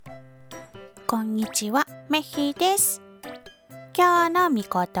こんにちは、めひです。今日の御言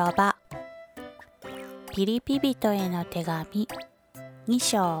葉、ピリピ人への手紙2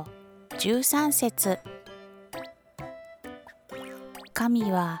章13節。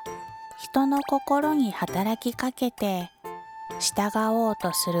神は人の心に働きかけて従おう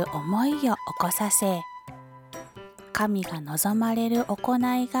とする思いを起こさせ、神が望まれる行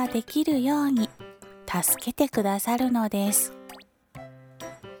いができるように助けてくださるのです。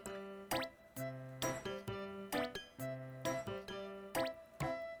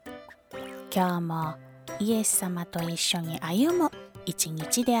今日もイエス様と一緒に歩む一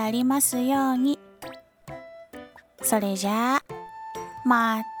日でありますように。それじゃあ、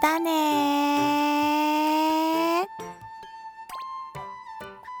またねー。